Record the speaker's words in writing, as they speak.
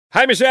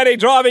Hamish Addy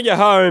driving you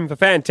home for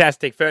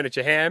Fantastic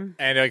Furniture Ham.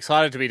 And I'm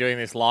excited to be doing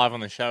this live on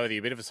the show with you.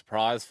 A bit of a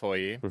surprise for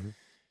you. Mm-hmm.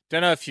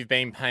 Don't know if you've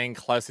been paying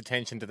close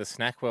attention to the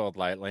snack world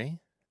lately.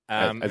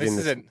 As in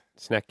the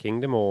Snack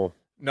Kingdom or...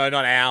 No,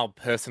 not our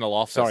personal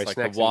office, Sorry, like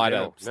snacks the in wider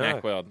general. snack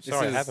No, world.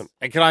 sorry, I haven't.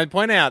 And can I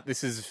point out,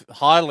 this is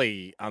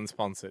highly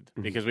unsponsored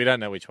because we don't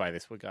know which way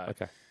this would go.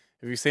 Okay.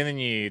 Have you seen the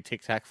new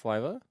Tic Tac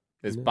flavour?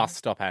 There's bus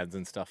stop ads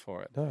and stuff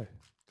for it. No.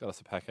 Got us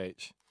a pack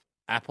each.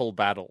 Apple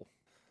Battle.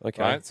 Okay.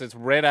 Right? So it's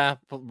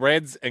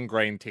reds and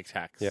green Tic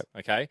Tacs. Yep.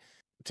 Okay.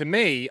 To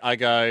me, I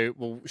go,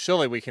 well,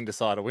 surely we can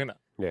decide a winner.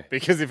 Yeah.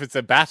 Because if it's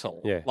a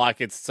battle, Yeah.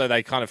 like it's so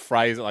they kind of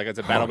phrase it like it's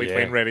a battle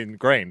between yeah. red and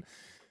green.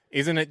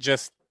 Isn't it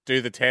just do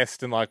the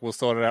test and like we'll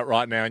sort it out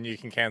right now and you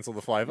can cancel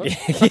the flavour?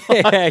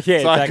 yeah,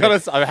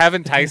 So I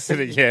haven't tasted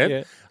it yet.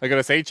 Yeah. I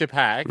got to each a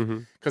pack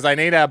because I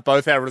need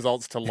both our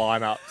results to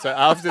line up. So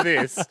after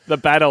this, The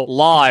battle.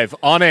 live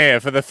on air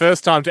for the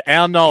first time to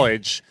our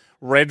knowledge,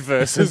 red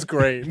versus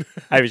green.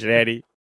 Hamish and Andy.